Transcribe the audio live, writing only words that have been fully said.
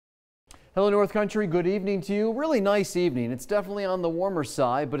Hello, North Country. Good evening to you. Really nice evening. It's definitely on the warmer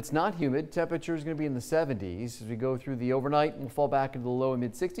side, but it's not humid. Temperature is going to be in the 70s. As we go through the overnight, we'll fall back into the low and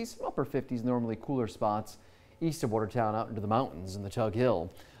mid 60s, some upper 50s, normally cooler spots east of Watertown out into the mountains and the Tug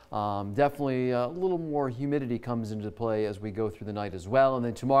Hill. Definitely a little more humidity comes into play as we go through the night as well. And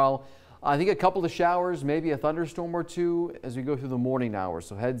then tomorrow, I think a couple of showers, maybe a thunderstorm or two as we go through the morning hours.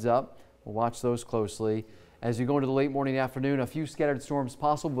 So heads up. We'll watch those closely. As you go into the late morning, afternoon, a few scattered storms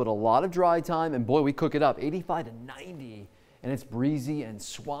possible, but a lot of dry time. And boy, we cook it up, 85 to 90. And it's breezy and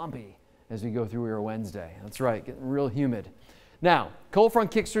swampy as we go through here Wednesday. That's right, getting real humid. Now, cold front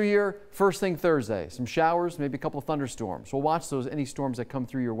kicks through here first thing Thursday. Some showers, maybe a couple of thunderstorms. We'll watch those, any storms that come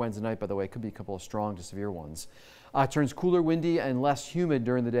through your Wednesday night, by the way. Could be a couple of strong to severe ones. Turns cooler, windy, and less humid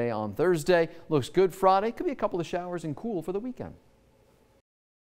during the day on Thursday. Looks good Friday. Could be a couple of showers and cool for the weekend.